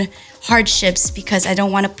own hardships because I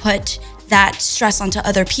don't want to put that stress onto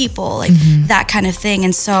other people, like that kind of thing.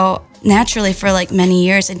 And so naturally for like many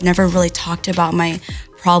years, I never really talked about my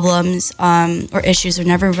problems or issues, or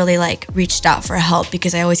never really like reached out for help,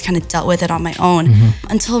 because I always kind of dealt with it on my own.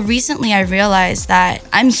 Until recently I realized that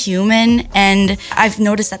I'm human, and I've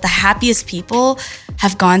noticed that the happiest people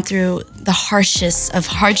have gone through the harshest of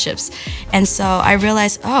hardships. And so I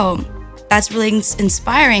realized, that's really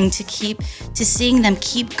inspiring to seeing them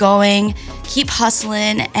keep going, keep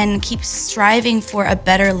hustling, and keep striving for a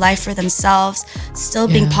better life for themselves, still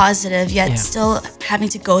being positive, yet still having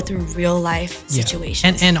to go through real life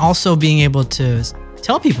situations. And also being able to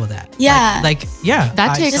tell people that. Yeah.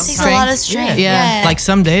 That takes a lot of strength. Yeah. Like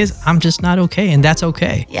some days I'm just not okay, and that's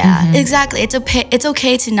okay. Yeah, exactly. It's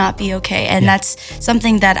okay to not be okay. And that's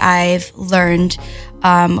something that I've learned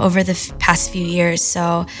over the past few years.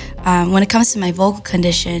 So when it comes to my vocal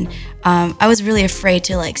condition, I was really afraid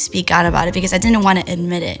to like speak out about it, because I didn't want to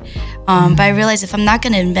admit it. But I realized if I'm not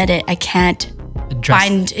going to admit it, I can't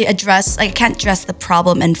I can't address the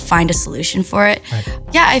problem and find a solution for it. Right.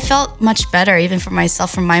 Yeah, I felt much better, even for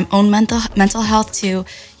myself, for my own mental health, to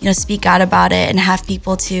speak out about it and have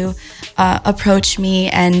people to approach me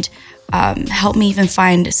and help me even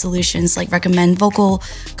find solutions, like recommend vocal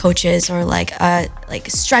coaches or like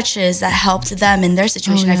stretches that helped them in their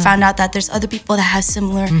situation. I found out that there's other people that have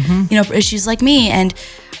similar, issues like me, and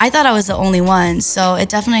I thought I was the only one. So it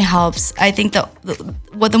definitely helps. I think the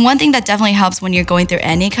one thing that definitely helps when you're going through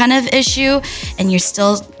any kind of issue and you're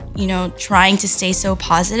still, trying to stay so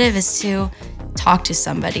positive is to talk to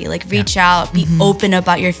somebody, like reach out, be open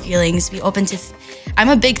about your feelings, be open to I'm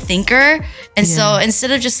a big thinker, and so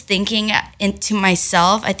instead of just thinking into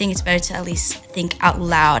myself, I think it's better to at least think out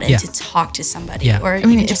loud and to talk to somebody. Or I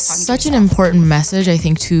mean, it's such an important message, I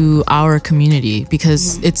think, to our community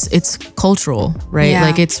because it's cultural, right?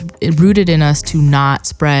 Like it's rooted in us to not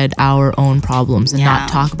spread our own problems and not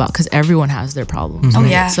talk about, because everyone has their problems.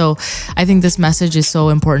 Right? So I think this message is so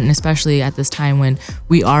important, especially at this time when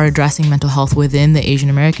we are addressing mental health within the Asian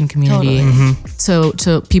American community. So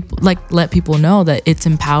to people, like, let people know that it's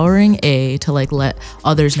empowering, A, to like let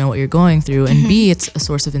others know what you're going through, and B, it's a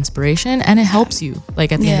source of inspiration, and it helps you.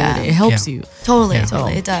 Like at the end of the day, it helps you. Totally,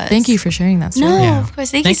 it does. Thank you for sharing that story. No, of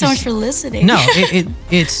course. Thank you so much for listening. No,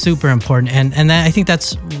 it's super important, and I think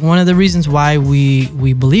that's one of the reasons why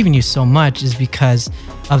we believe in you so much is because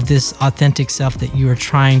of this authentic self that you are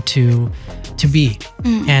trying to be.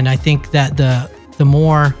 And I think that the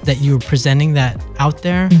more that you're presenting that out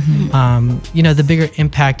there, the bigger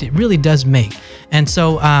impact it really does make. And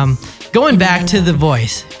so going back to The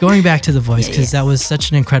Voice, because that was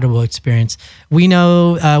such an incredible experience. We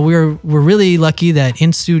know we're really lucky that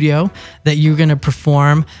in studio that you're going to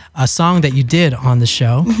perform a song that you did on the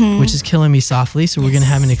show, which is Killing Me Softly. So we're going to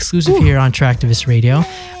have an exclusive here on Traktivist Radio.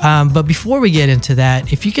 But before we get into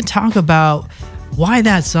that, if you could talk about why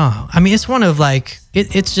that song? I mean, it's one of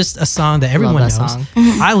it's just a song that everyone knows.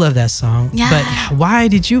 I love that song. But why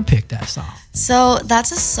did you pick that song? So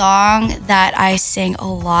that's a song that I sang a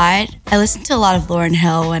lot. I listened to a lot of Lauryn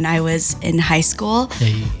Hill when I was in high school.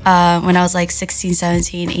 When I was like 16,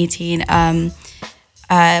 17, 18. When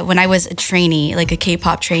I was a trainee, like a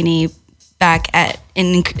K-pop trainee back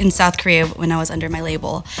in South Korea when I was under my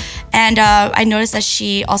label. And I noticed that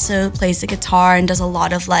she also plays the guitar and does a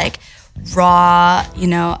lot of like raw,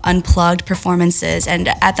 unplugged performances. And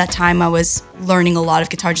at that time I was learning a lot of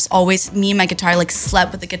guitar, just always me and my guitar, like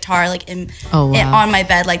slept with the guitar like on my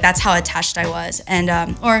bed, like that's how attached I was. And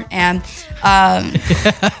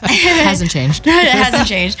hasn't changed. It hasn't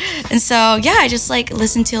changed. And so I just like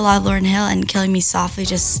listened to a lot of Lauryn Hill, and Killing Me Softly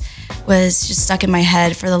just was just stuck in my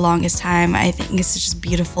head for the longest time. I think it's such a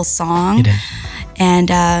beautiful song. It is.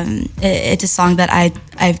 And it's a song that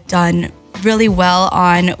I've done really well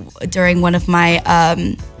on during one of my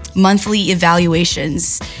monthly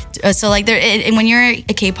evaluations. So like and when you're a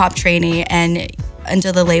K-pop trainee and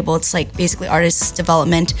under the label, it's like basically artist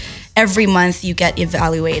development. Every month you get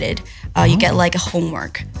evaluated. You get like a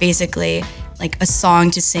homework, basically like a song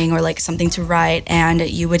to sing or like something to write, and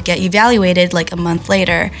you would get evaluated like a month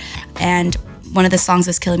later. And one of the songs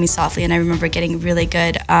was Killing Me Softly, and I remember getting really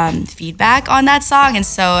good feedback on that song, and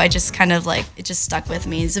so I just kind of like, it just stuck with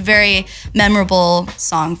me. It's a very memorable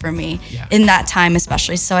song for me in that time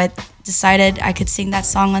especially, so I decided I could sing that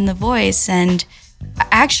song on The Voice. And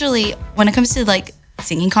actually, when it comes to like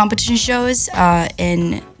singing competition shows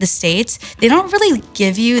in the States, they don't really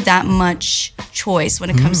give you that much choice when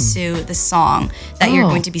it comes to the song that you're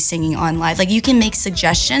going to be singing on live. Like you can make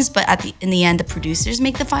suggestions, but in the end, the producers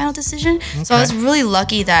make the final decision. Okay. So I was really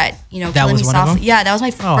lucky that Killing Me Softly. Yeah, that was my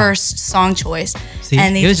first song choice. See,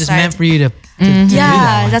 and it was just meant for you to. Do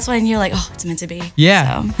that's when you're like, it's meant to be.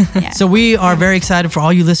 Yeah. So we are very excited for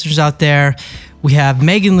all you listeners out there. We have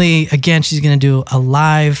Megan Lee again. She's going to do a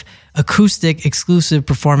live acoustic exclusive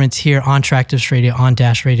performance here on Traktivist Radio on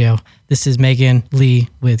Dash Radio. This is Megan Lee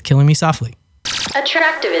with Killing Me Softly. A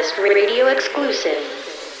Traktivist Radio exclusive.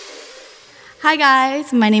 Hi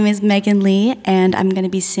guys, my name is Megan Lee, and I'm going to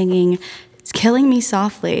be singing Killing Me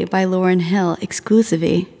Softly by Lauryn Hill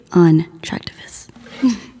exclusively on Traktivist.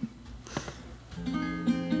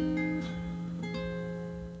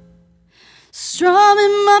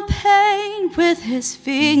 Strumming my pain with his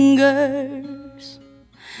fingers,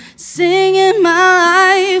 singing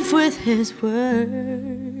my life with his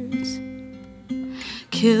words,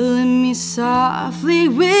 killing me softly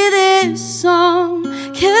with his song,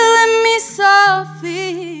 killing me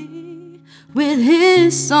softly with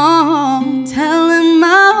his song, telling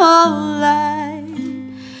my whole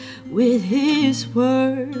life with his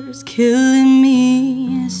words, killing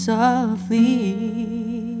me softly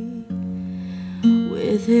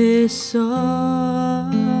with his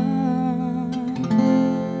song.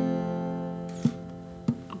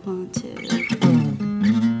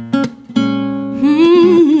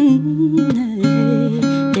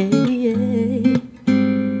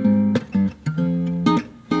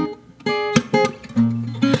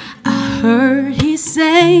 heard he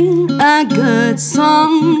sang a good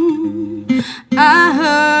song. I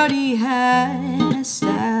heard he had a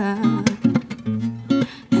style.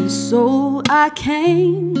 And so I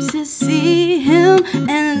came to see him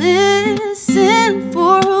and listen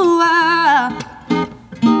for a while.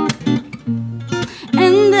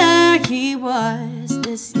 And there he was,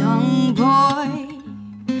 this young boy,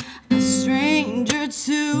 a stranger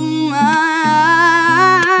to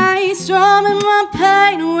my eyes, strumming my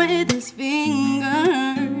pain with his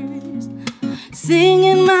fingers,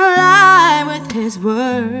 singing my life with his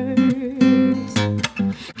words,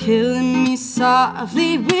 killing me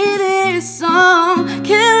softly with his song,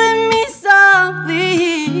 killing me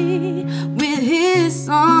softly with his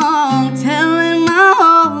song, telling my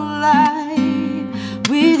whole life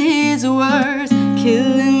with his words,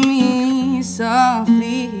 killing me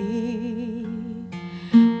softly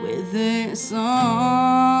with his song.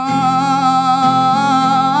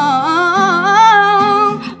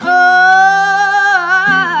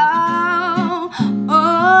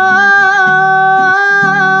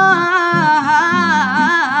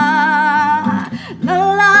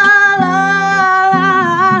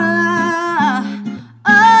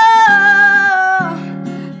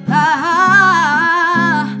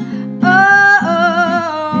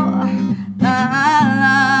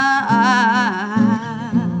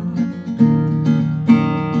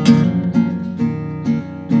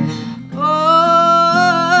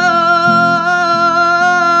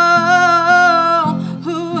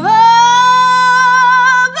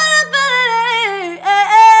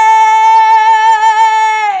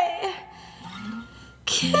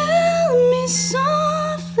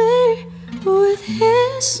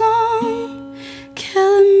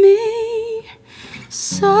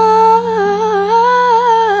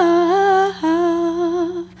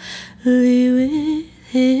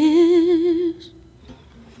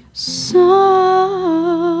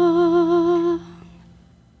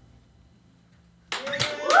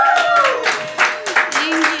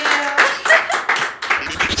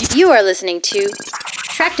 You are listening to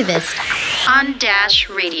Traktivist on Dash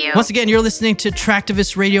Radio. Once again, you're listening to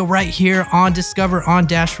Traktivist Radio right here on Discover on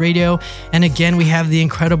Dash Radio. And again, we have the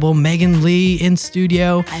incredible Megan Lee in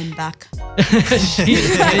studio. I'm back.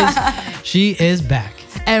 She is back.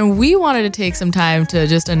 And we wanted to take some time to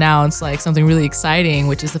just announce like something really exciting,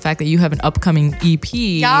 which is the fact that you have an upcoming EP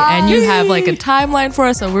and you have like a timeline for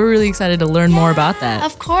us. So we're really excited to learn more about that.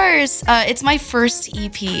 Of course. It's my first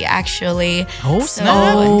EP, actually. Oh,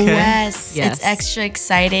 snap. Okay. Yes. It's extra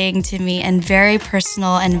exciting to me and very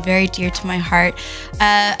personal and very dear to my heart.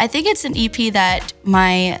 I think it's an EP that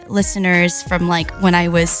my listeners from like when I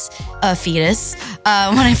was a fetus,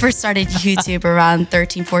 when I first started YouTube around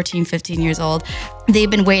 13, 14, 15 years old,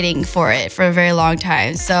 they've been waiting for it for a very long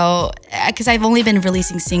time. So, because I've only been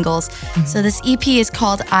releasing singles. Mm-hmm. So this EP is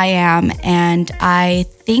called I Am, and I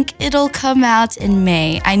think it'll come out in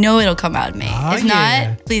May. I know it'll come out in May. If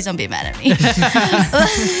not, please don't be mad at me.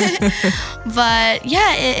 But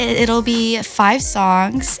yeah, it'll be 5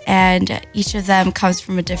 songs, and each of them comes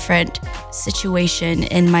from a different situation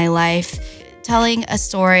in my life, telling a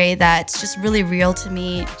story that's just really real to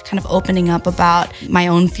me, kind of opening up about my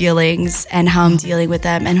own feelings and how I'm dealing with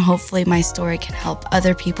them. And hopefully my story can help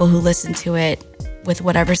other people who listen to it with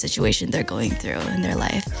whatever situation they're going through in their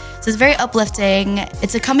life. So it's very uplifting.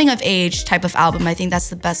 It's a coming of age type of album. I think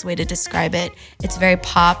that's the best way to describe it. It's very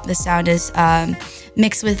pop. The sound is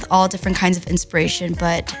mixed with all different kinds of inspiration,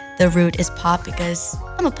 but the root is pop because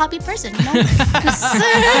I'm a poppy person, you know?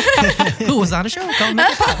 Who was on the show? Called Make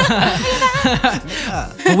It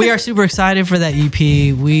Pop. Well, we are super excited for that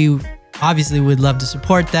EP. We obviously would love to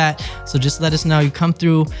support that. So just let us know you come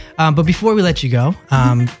through. But before we let you go,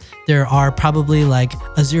 there are probably like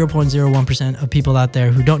a 0.01% of people out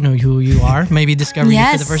there who don't know who you are, maybe discovering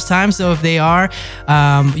you for the first time. So if they are,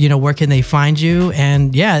 where can they find you?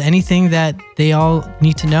 And anything that they all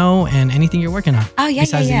need to know and anything you're working on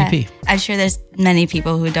besides the EP. I'm sure there's many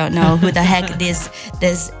people who don't know who the heck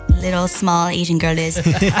this little small Asian girl is.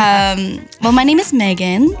 Well, my name is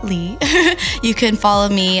Megan Lee. You can follow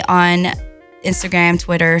me on Instagram,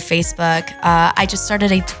 Twitter, Facebook. I just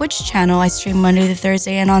started a Twitch channel. I stream Monday to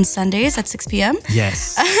Thursday and on Sundays at 6 p.m.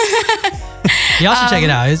 Yes. Y'all should check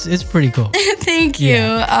it out. It's pretty cool. Thank you.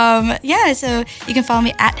 So you can follow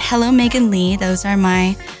me at Hello Megan Lee. Those are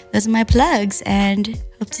my plugs, and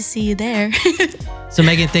hope to see you there. So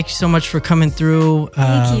Megan, thank you so much for coming through.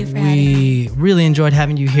 Thank you for having me. We really enjoyed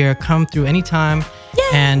having you here. Come through anytime.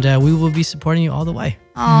 And we will be supporting you all the way.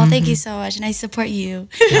 Oh, thank you so much. And I support you.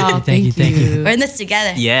 Thank you. We're in this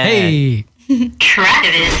together. Yeah. Hey.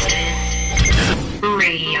 Traktivist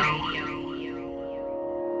Radio.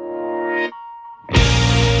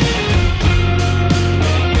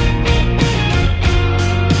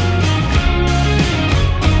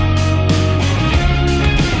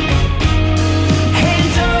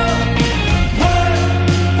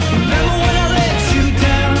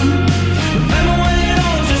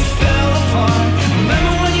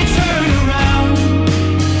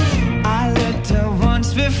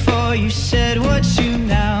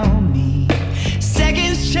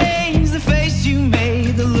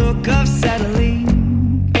 book of settling.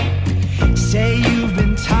 Say you've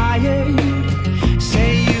been tired,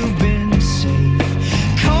 say you've been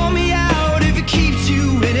safe. Call me out if it keeps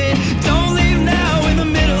you in it. Don't leave now in the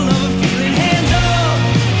middle of a feeling. Hands up,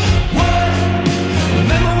 what?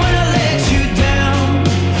 Remember when I let you down?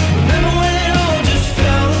 Remember when it all just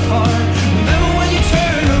fell apart? Remember when you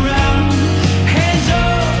turned around? Hands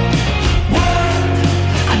up, what?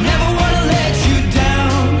 I never wanna let you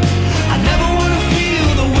down. I never wanna feel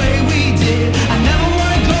the way we did. I never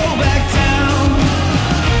wanna go back down.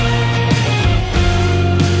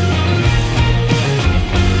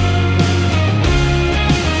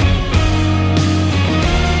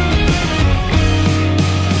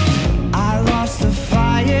 I lost the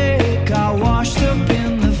fire, got washed up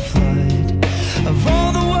in the flood of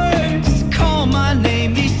all the words to call my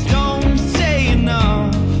name. These don't say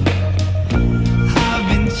enough. I've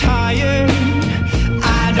been tired,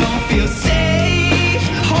 I don't feel safe.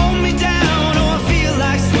 Hold me down, or I feel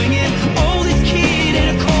like swinging. Oldest kid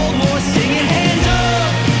in a cold war singing. Hands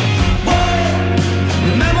up, what?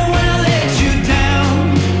 Remember when I let you down?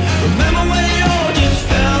 Remember when it all just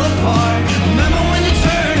fell apart? Remember when you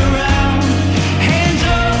turned around? Hands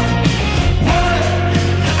up, what?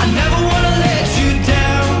 I never wanna let you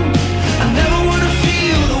down. I never wanna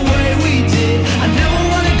feel the way we did. I never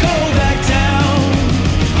wanna go back down.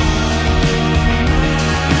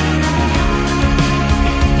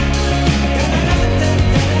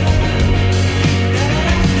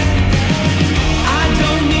 I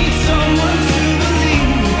don't need someone to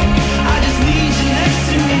believe in. I just need you next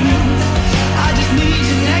to me. I just need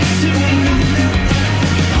you next to me.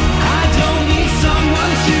 I don't need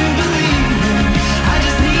someone to believe in. I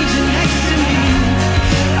just need you next to me.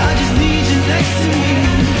 I just need you next to me.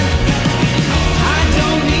 I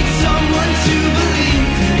don't need someone to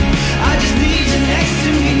believe in. I just need you next to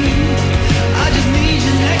me. I just need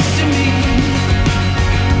you next to me.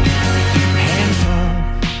 Hands up,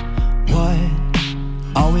 what?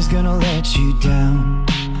 Always gonna let you down.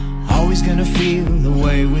 Always gonna feel the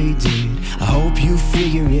way we did. I hope you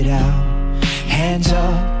figure it out. Hands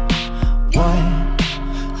up, what?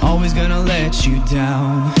 Always gonna let you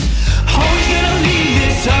down. Always gonna leave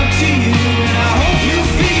this up to you, and I hope you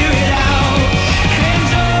figure it out.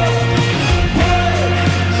 Hands up, what?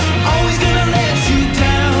 Always gonna let you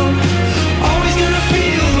down. Always gonna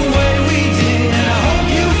feel the way we did, and I hope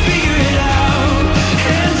you figure it out.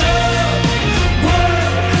 Hands up, what?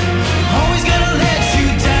 Always gonna let you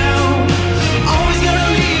down. Always gonna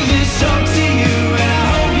leave this up to you, and I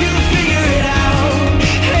hope you figure it out.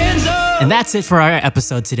 Hands up. And that's it for our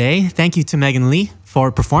episode today. Thank you to Megan Lee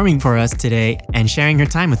for performing for us today and sharing her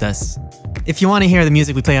time with us. If you want to hear the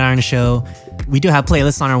music we play on our show, we do have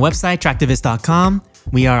playlists on our website, TRAKTIVIST.com.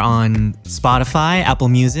 We are on Spotify, Apple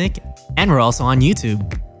Music, and we're also on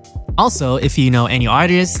YouTube. Also, if you know any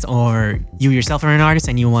artists or you yourself are an artist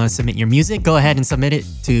and you want to submit your music, go ahead and submit it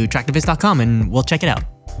to TRAKTIVIST.com and we'll check it out.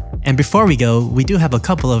 And before we go, we do have a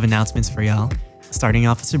couple of announcements for y'all, starting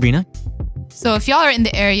off with Sabrina. So if y'all are in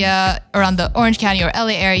the area, around the Orange County or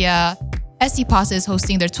LA area, SC Pasa is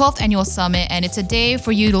hosting their 12th annual summit, and it's a day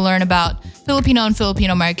for you to learn about Filipino and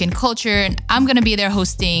Filipino American culture. And I'm going to be there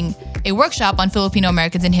hosting a workshop on Filipino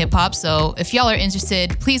Americans in hip hop. So if y'all are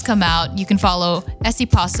interested, please come out. You can follow SC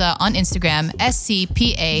Pasa on Instagram,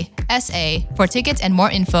 SCPASA, for tickets and more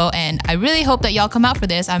info. And I really hope that y'all come out for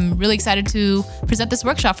this. I'm really excited to present this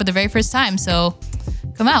workshop for the very first time. So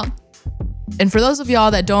come out. And for those of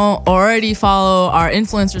y'all that don't already follow our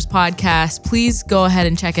Influencers podcast, please go ahead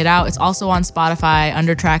and check it out. It's also on Spotify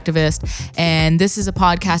under Traktivist. And this is a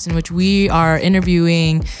podcast in which we are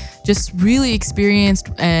interviewing just really experienced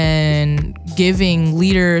and giving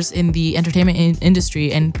leaders in the entertainment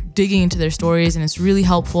industry and digging into their stories. And it's really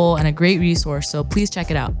helpful and a great resource. So please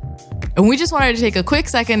check it out. And we just wanted to take a quick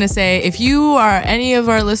second to say, if you are any of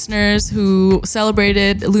our listeners who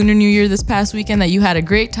celebrated Lunar New Year this past weekend, that you had a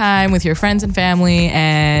great time with your friends and family,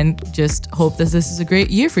 and just hope that this is a great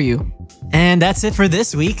year for you. And that's it for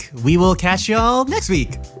this week. We will catch y'all next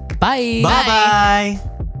week. Bye. Bye-bye.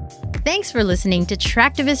 Thanks for listening to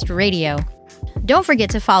Traktivist Radio. Don't forget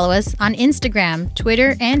to follow us on Instagram,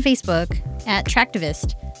 Twitter, and Facebook at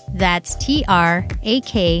Traktivist. That's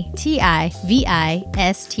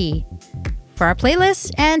TRAKTIVIST. For our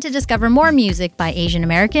playlist and to discover more music by Asian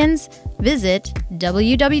Americans, visit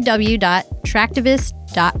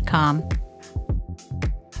www.traktivist.com.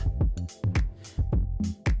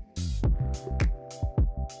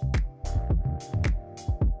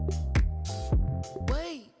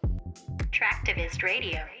 Traktivist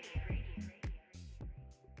Radio.